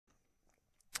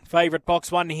Favourite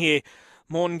box one here,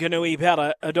 Mornganui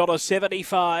Bella,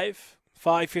 $1.75.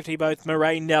 $5.50 both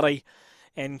Moraine Nelly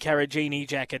and Carragini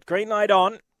Jacket. Green light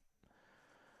on.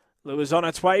 Lures on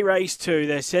its way, race 2.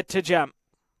 They're set to jump.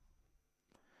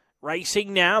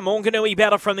 Racing now, Mornganui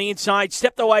Bella from the inside,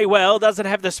 stepped away well, doesn't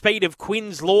have the speed of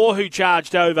Quinn's Law, who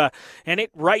charged over, and it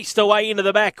raced away into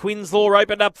the back. Quinn's Law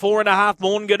opened up 4.5,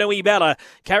 Mornganui Bella.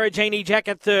 Carragini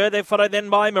Jacket third, they're followed then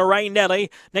by Moraine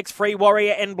Nelly. Next, Free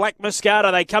Warrior and Black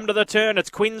Moscato. They come to the turn, it's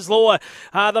Quinn's Law.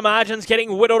 The margin's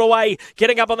getting whittled away,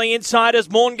 getting up on the inside as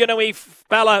Mornganui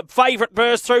Bella. Favourite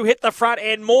burst through, hit the front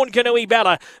end. Mornganui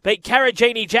Bella beat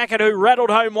Carragini Jacket, who rattled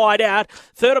home wide out.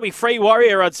 Third will be Free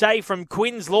Warrior, I'd say, from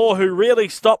Quinn's Law, who really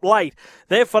stopped late.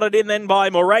 They're followed in then by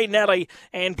Moraine Nelly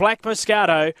and Black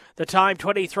Moscato. The time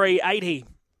 23.80.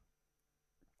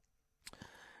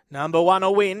 Number 1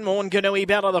 will win. Mornganui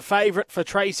Bella, the favourite for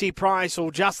Tracy Price,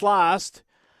 will just last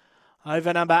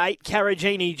over number 8,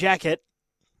 Carragini Jacket.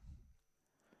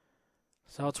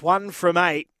 So it's 1 from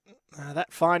 8.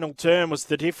 That final turn was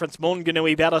the difference.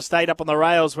 Mornganui Bella stayed up on the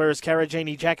rails, whereas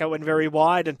Carragini Jacket went very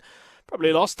wide and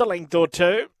probably lost a length or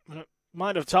two.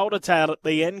 Might have told a tale at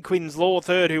the end. Quinn's Law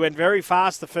third, who went very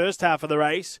fast the first half of the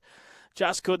race.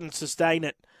 Just couldn't sustain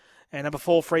it. And number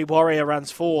 4, Free Warrior, runs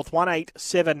fourth. 1, 8,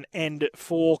 7 and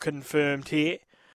 4 confirmed here.